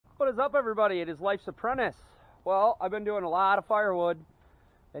What is up, everybody? It is Life's Apprentice. Well, I've been doing a lot of firewood,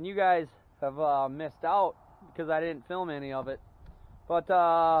 and you guys have missed out because I didn't film any of it. But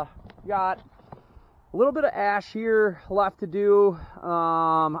got a little bit of ash here left to do.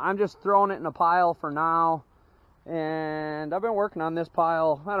 I'm just throwing it in a pile for now, and I've been working on this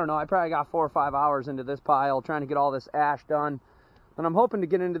pile. I don't know, I probably got 4 or 5 hours into this pile trying to get all this ash done. And I'm hoping to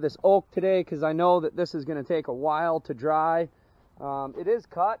get into this oak today because I know that this is going to take a while to dry. It is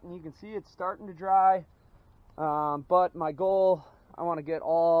cut, and you can see it's starting to dry. But my goal, I want to get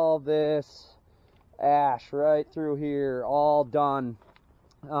all this ash right through here all done.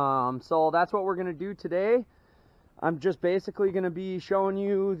 So that's what we're going to do today. I'm just basically going to be showing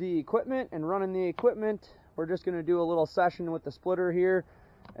you the equipment and running the equipment. We're just going to do a little session with the splitter here,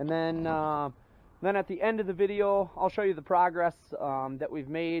 and then at the end of the video, I'll show you the progress that we've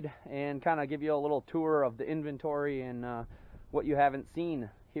made and kind of give you a little tour of the inventory and what you haven't seen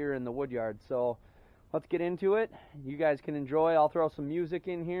here in the wood yard. So let's get into it. You guys can enjoy. I'll throw some music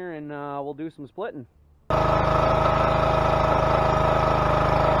in here and we'll do some splitting.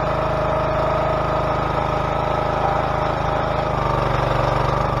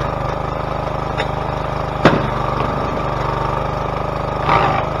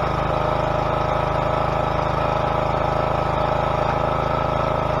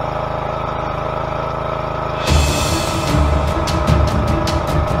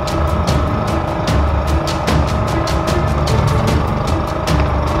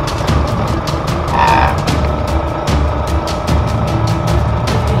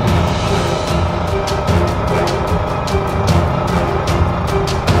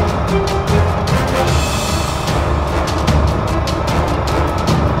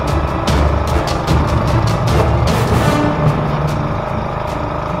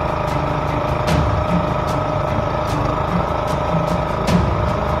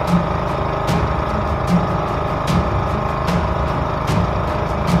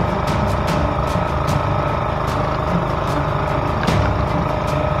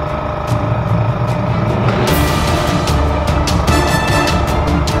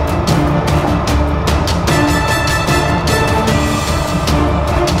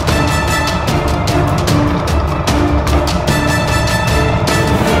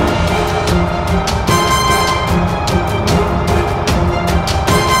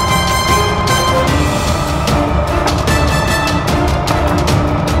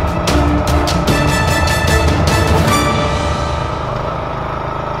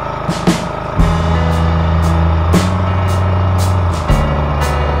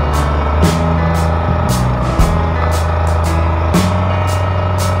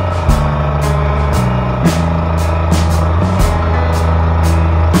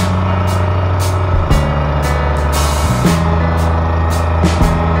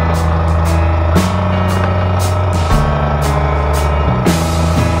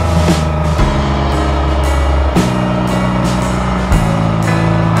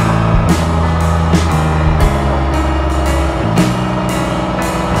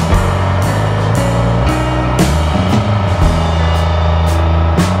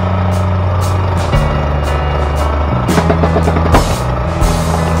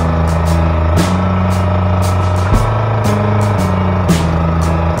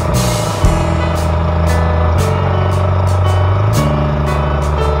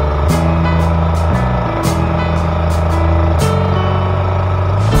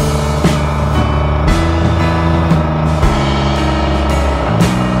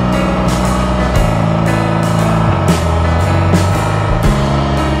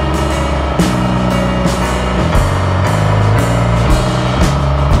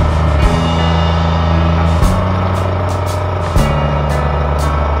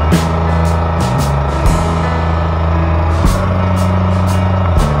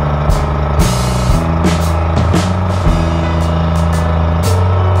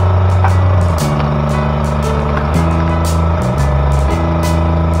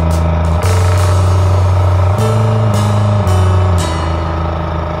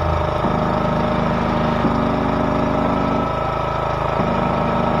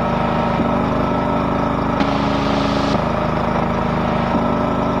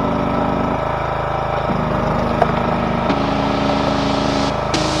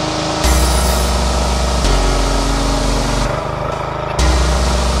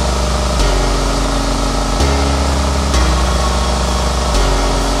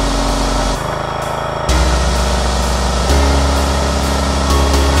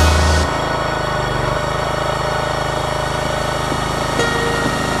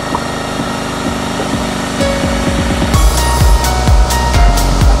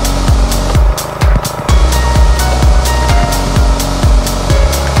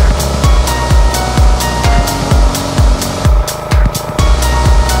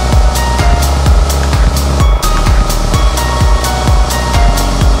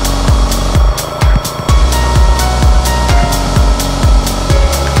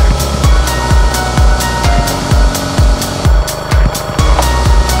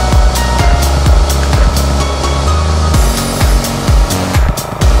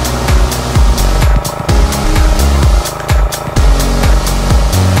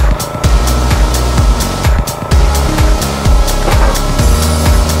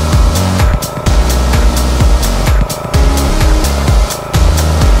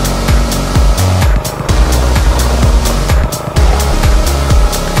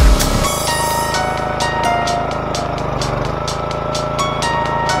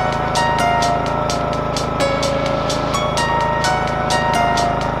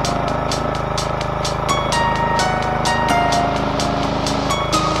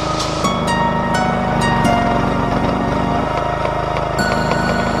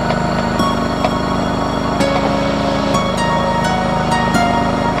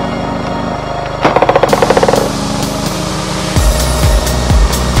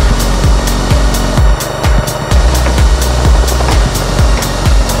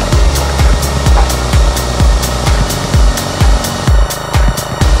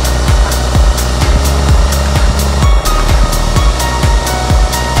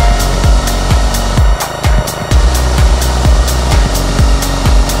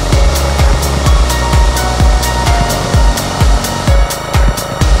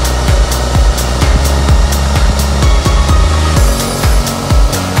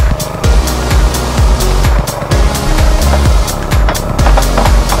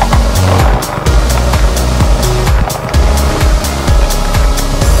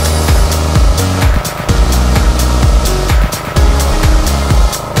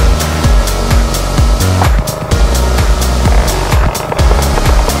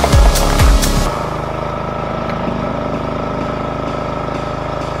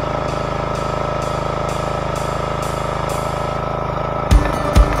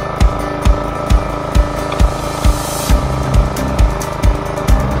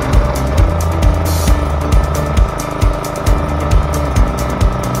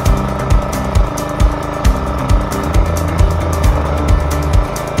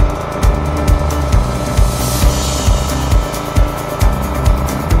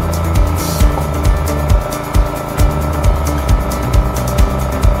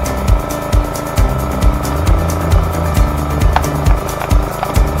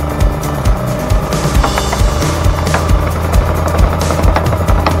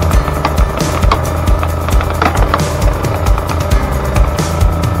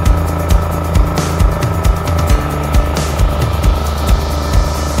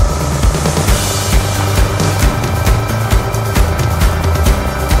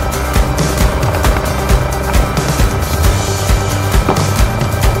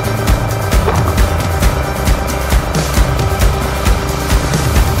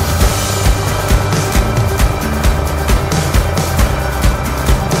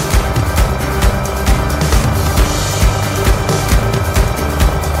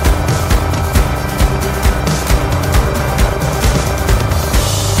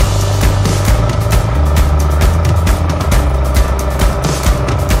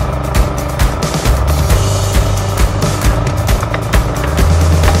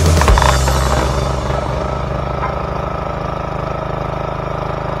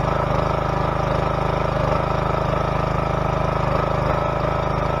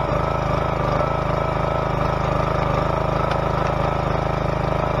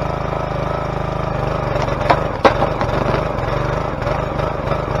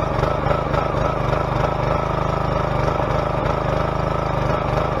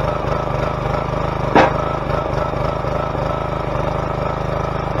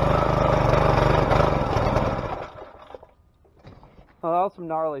 some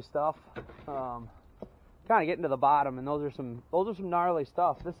gnarly stuff. Kind of getting to the bottom, and those are some gnarly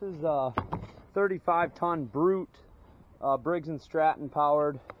stuff. This is 35-ton Brute, Briggs & Stratton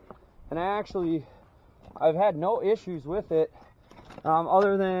powered, and I've had no issues with it,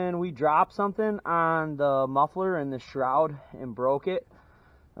 other than we dropped something on the muffler and the shroud and broke it.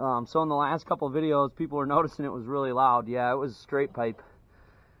 So in the last couple of videos, people were noticing it was really loud. Yeah, it was straight pipe,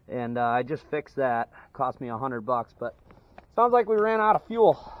 and I just fixed that. Cost me $100, but sounds like we ran out of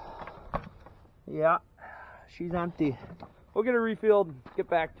fuel. Yeah, she's empty. We'll get her refilled, get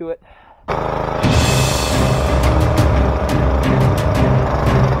back to it.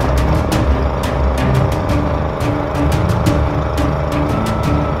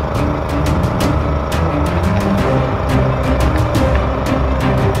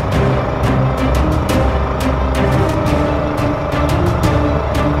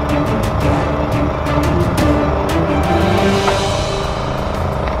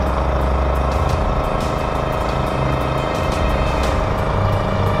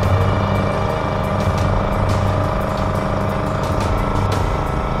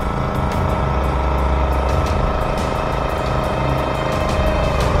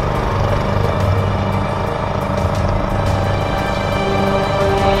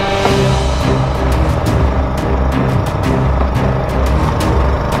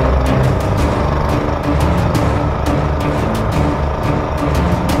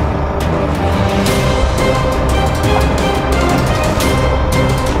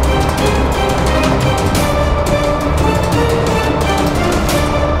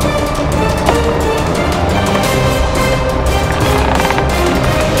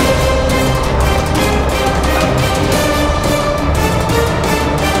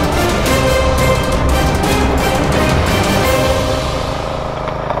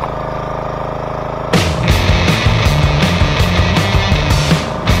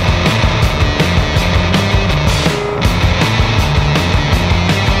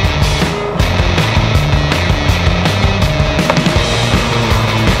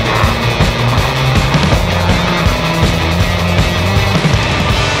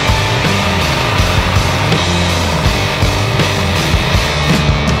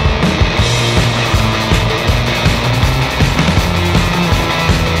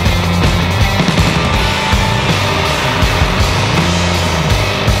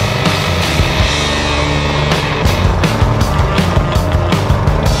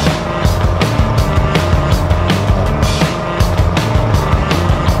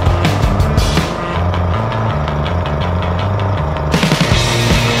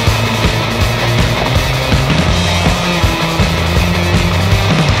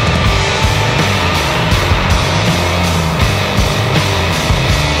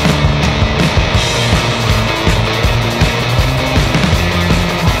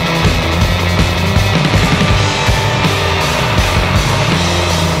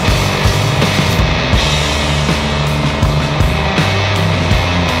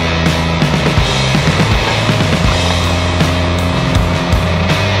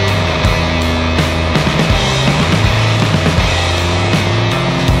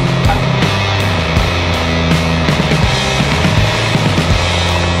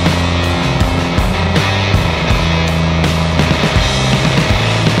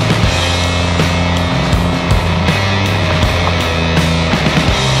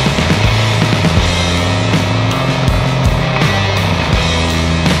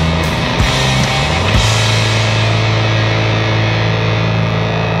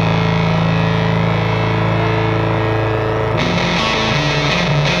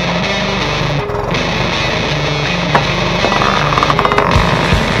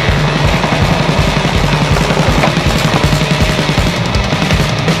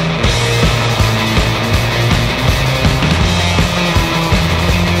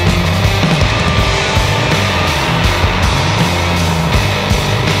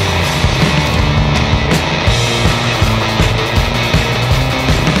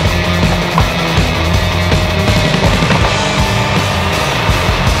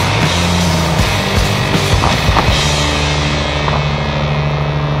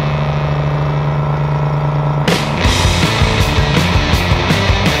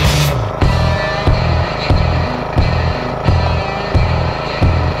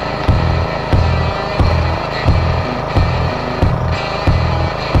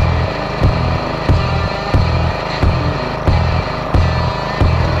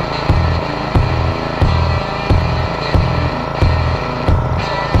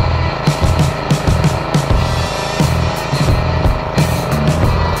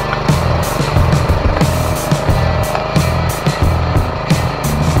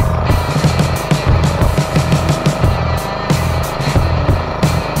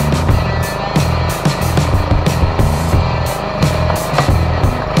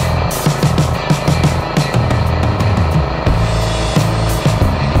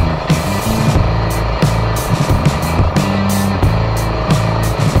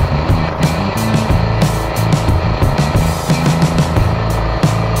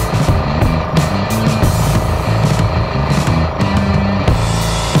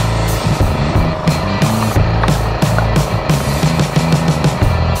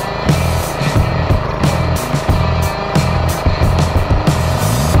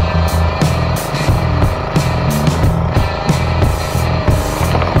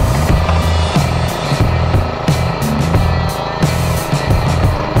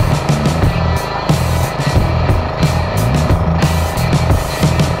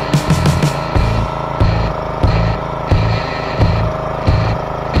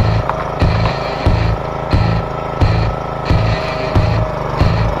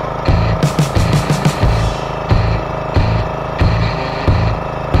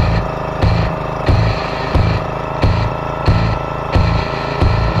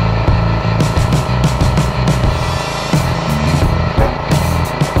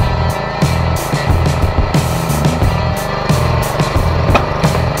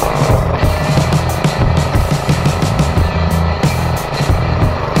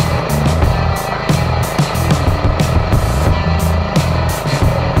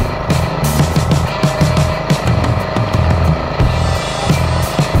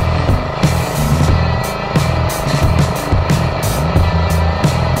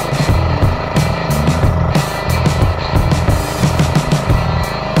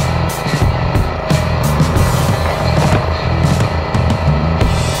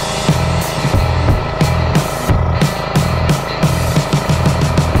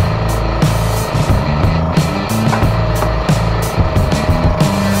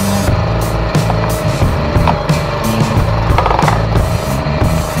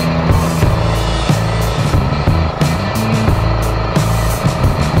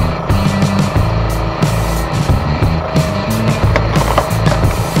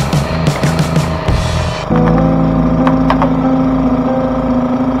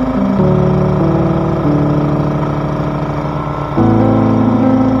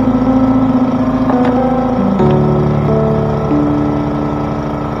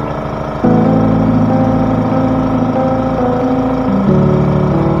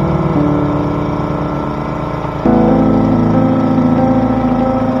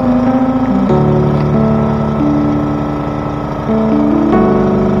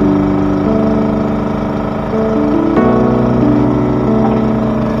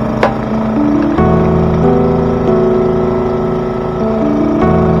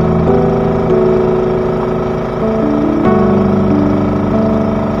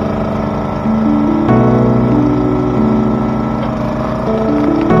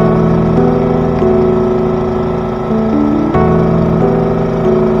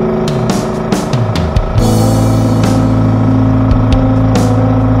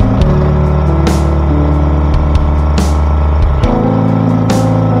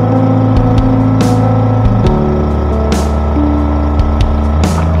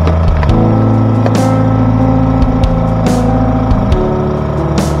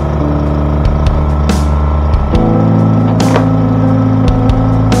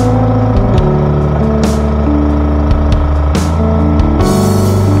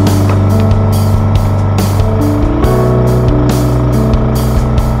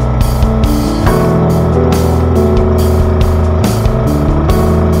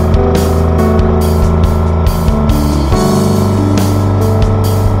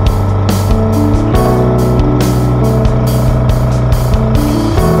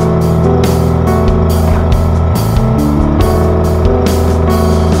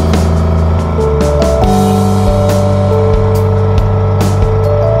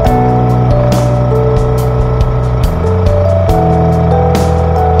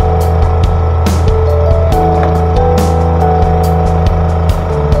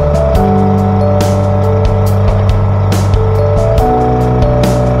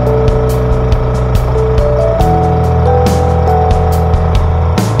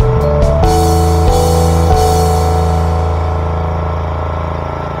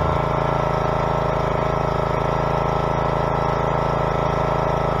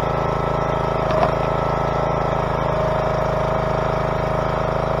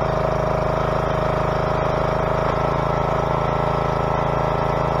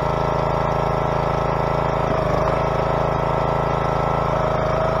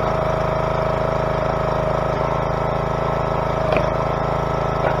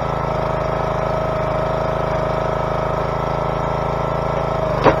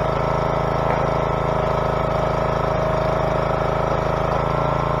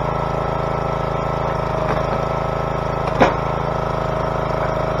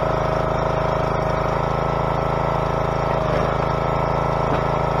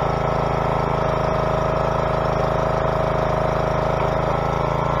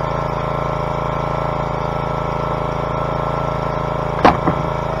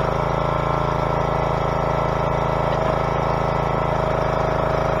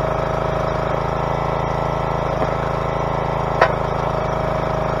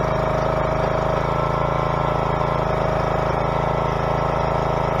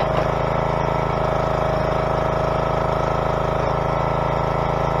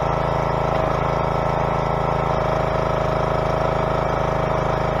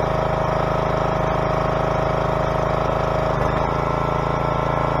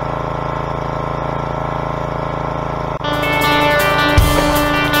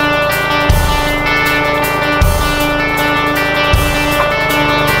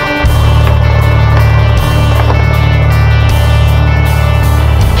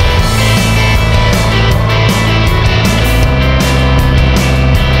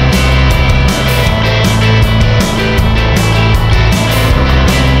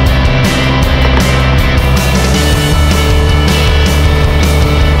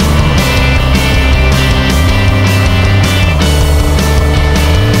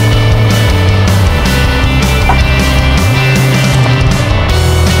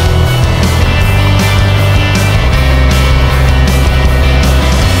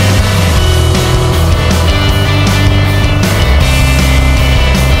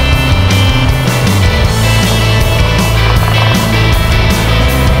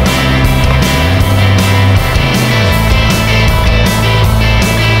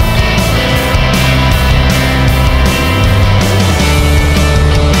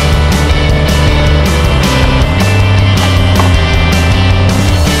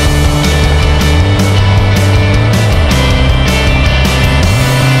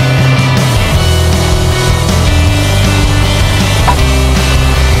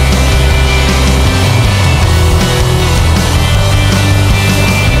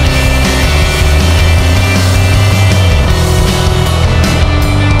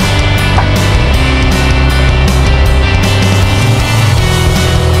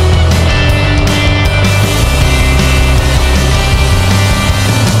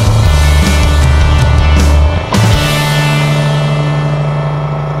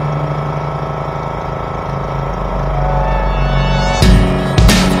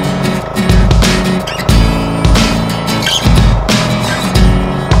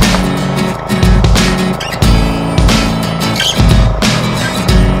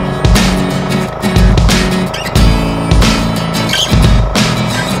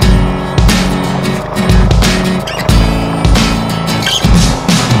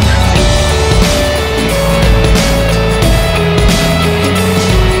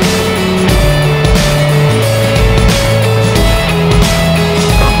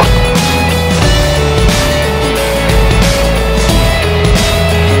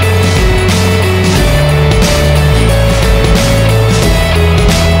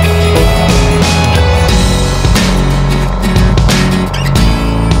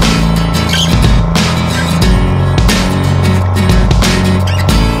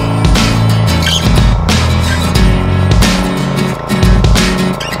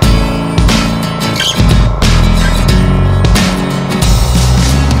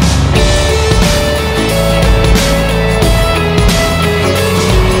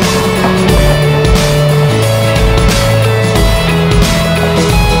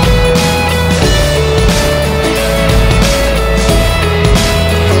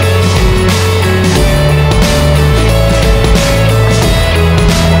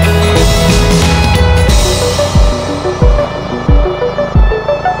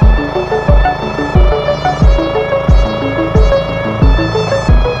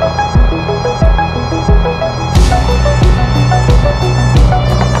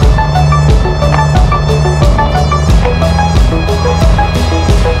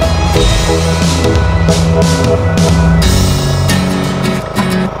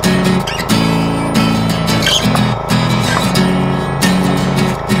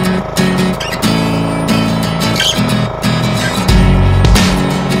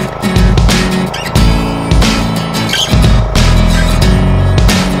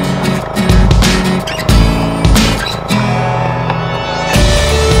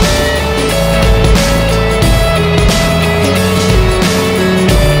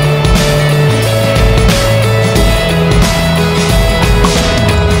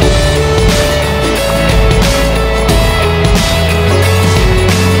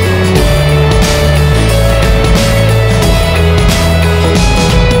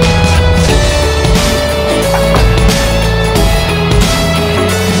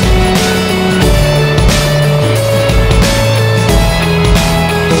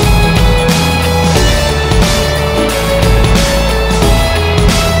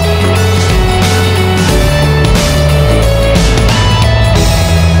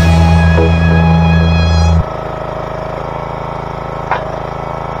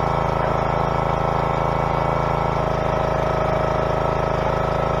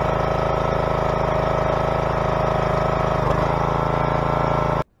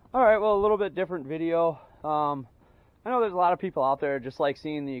 Alright, well, a little bit different video. I know there's a lot of people out there just like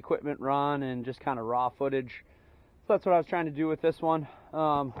seeing the equipment run and just kind of raw footage. So that's what I was trying to do with this one.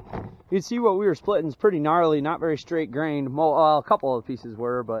 You can see what we were splitting is pretty gnarly, not very straight grained. A couple of pieces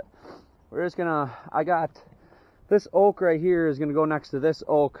were, but we're just gonna, I got this oak right here is gonna go next to this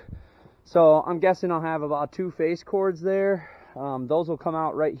oak. So I'm guessing I'll have about 2 face cords there. Those will come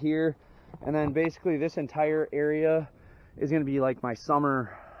out right here. And then basically this entire area is gonna be like my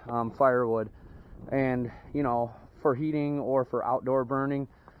summer firewood, and you know, for heating or for outdoor burning,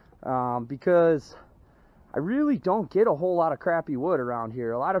 because I really don't get a whole lot of crappy wood around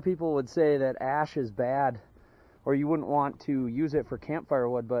here. A lot of people would say that ash is bad or you wouldn't want to use it for campfire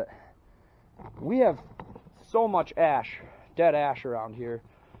wood, but we have so much ash, dead ash around here,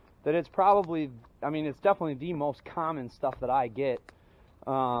 that it's probably, I mean, it's definitely the most common stuff that I get.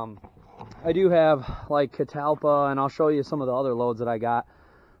 I do have like catalpa, and I'll show you some of the other loads that I got.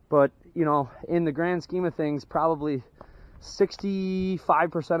 But, you know, in the grand scheme of things, probably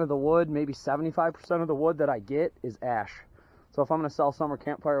 65% of the wood, maybe 75% of the wood that I get is ash. So if I'm going to sell summer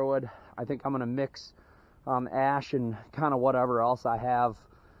campfire wood, I think I'm going to mix ash and kind of whatever else I have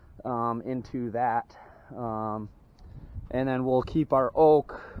into that. And then we'll keep our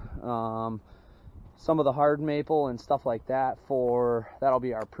oak, some of the hard maple and stuff like that that'll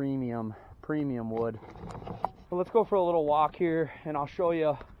be our premium wood. But let's go for a little walk here and I'll show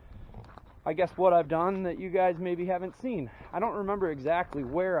you, I guess, what I've done that you guys maybe haven't seen. I don't remember exactly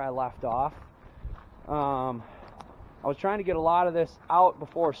where I left off. I was trying to get a lot of this out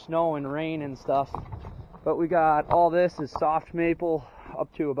before snow and rain and stuff, but we got all this is soft maple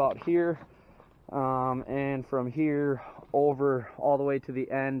up to about here, and from here over all the way to the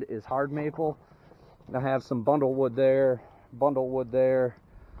end is hard maple. I have some bundle wood there,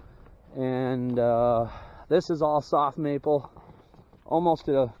 and this is all soft maple, almost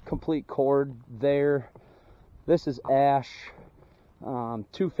a complete cord there. This is ash,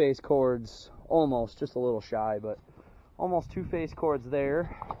 2 face cords, almost, just a little shy, but almost 2 face cords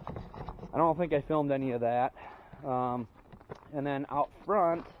there. I don't think I filmed any of that. And then out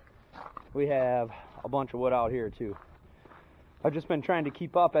front we have a bunch of wood out here too. I've just been trying to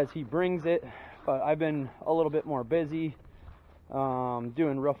keep up as he brings it, but I've been a little bit more busy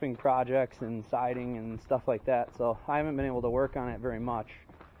doing roofing projects and siding and stuff like that, so I haven't been able to work on it very much.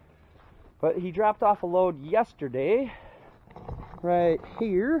 But he dropped off a load yesterday right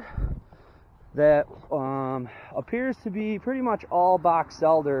here that appears to be pretty much all box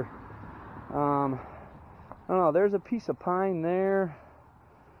elder. I don't know, there's a piece of pine there,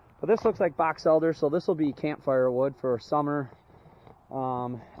 but this looks like box elder, so this will be campfire wood for summer.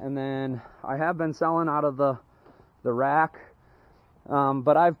 And then I have been selling out of the rack,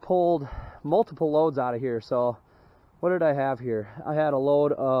 but I've pulled multiple loads out of here. So what did I have here? I had a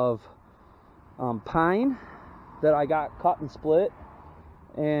load of pine that I got cut and split,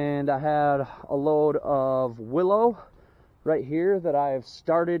 and I had a load of willow right here that I've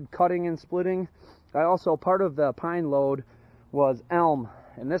started cutting and splitting. I also, part of the pine load was elm,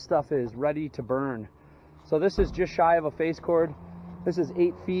 and this stuff is ready to burn. So this is just shy of a face cord. This is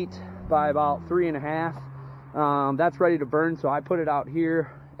 8 feet by about 3.5. That's ready to burn, so I put it out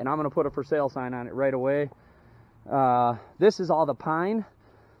here, and I'm going to put a for sale sign on it right away. This is all the pine.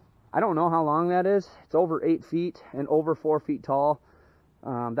 I don't know how long that is. It's over 8 feet and over 4 feet tall.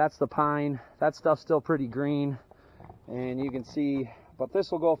 That's the pine. That stuff's still pretty green, and you can see, but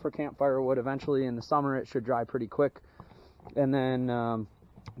this will go for campfire wood eventually. In the summer it should dry pretty quick. And then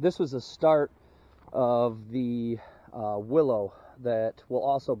this was the start of the willow that will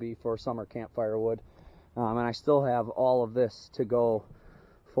also be for summer campfire wood, and I still have all of this to go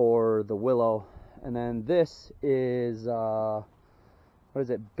for the willow. And then this is what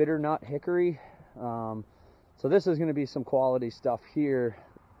is it, bitternut hickory. So this is going to be some quality stuff here.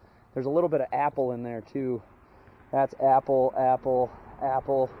 There's a little bit of apple in there too. That's apple,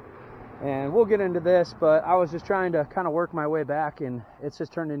 and we'll get into this, but I was just trying to kind of work my way back, and it's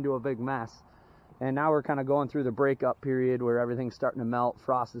just turned into a big mess. And now we're kind of going through the breakup period where everything's starting to melt,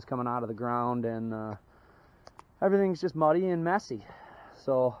 frost is coming out of the ground, and everything's just muddy and messy.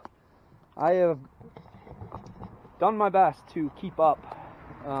 So I have done my best to keep up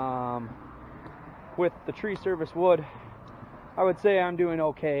with the tree service wood. I would say I'm doing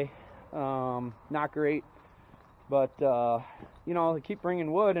okay, not great, but you know, they keep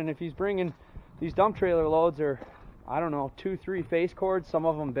bringing wood, and if he's bringing these dump trailer loads, are, I don't know, 2-3 face cords, some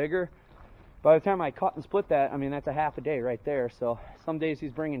of them bigger. By the time I cut and split that, I mean, that's a half a day right there. So some days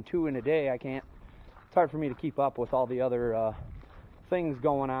he's bringing 2 in a day. I can't, it's hard for me to keep up with all the other things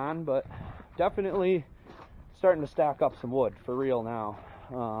going on, but definitely starting to stack up some wood for real now.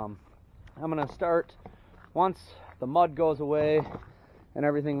 I'm going to start, once the mud goes away and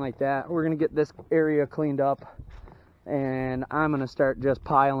everything like that, we're going to get this area cleaned up, and I'm going to start just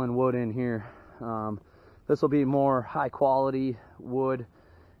piling wood in here. This will be more high quality wood,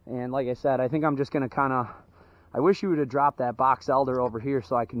 and like I said, I think I'm just going to kind of, I wish you would have dropped that box elder over here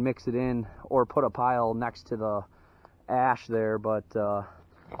so I can mix it in, or put a pile next to the ash there, but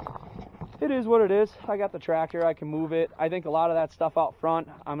it is what it is. I got the tractor, I can move it. I think a lot of that stuff out front,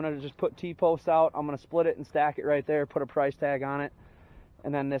 I'm going to just put T-posts out. I'm going to split it and stack it right there, put a price tag on it,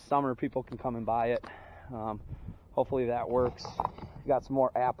 and then this summer people can come and buy it. Hopefully that works. Got some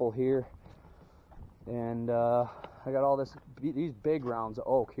more apple here, and I got all these big rounds of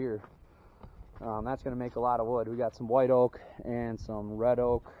oak here. That's going to make a lot of wood. We got some white oak and some red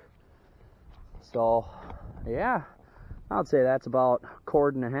oak. So, yeah, I would say that's about 1.5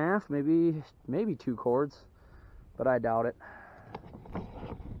 cords, maybe 2 cords, but I doubt it.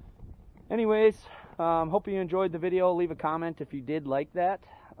 Anyways, hope you enjoyed the video. Leave a comment if you did like that.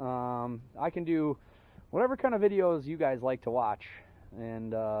 I can do whatever kind of videos you guys like to watch,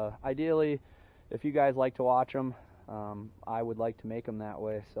 and ideally, if you guys like to watch them, I would like to make them that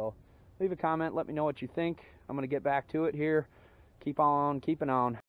way. So leave a comment, let me know what you think. I'm going to get back to it here. Keep on keeping on.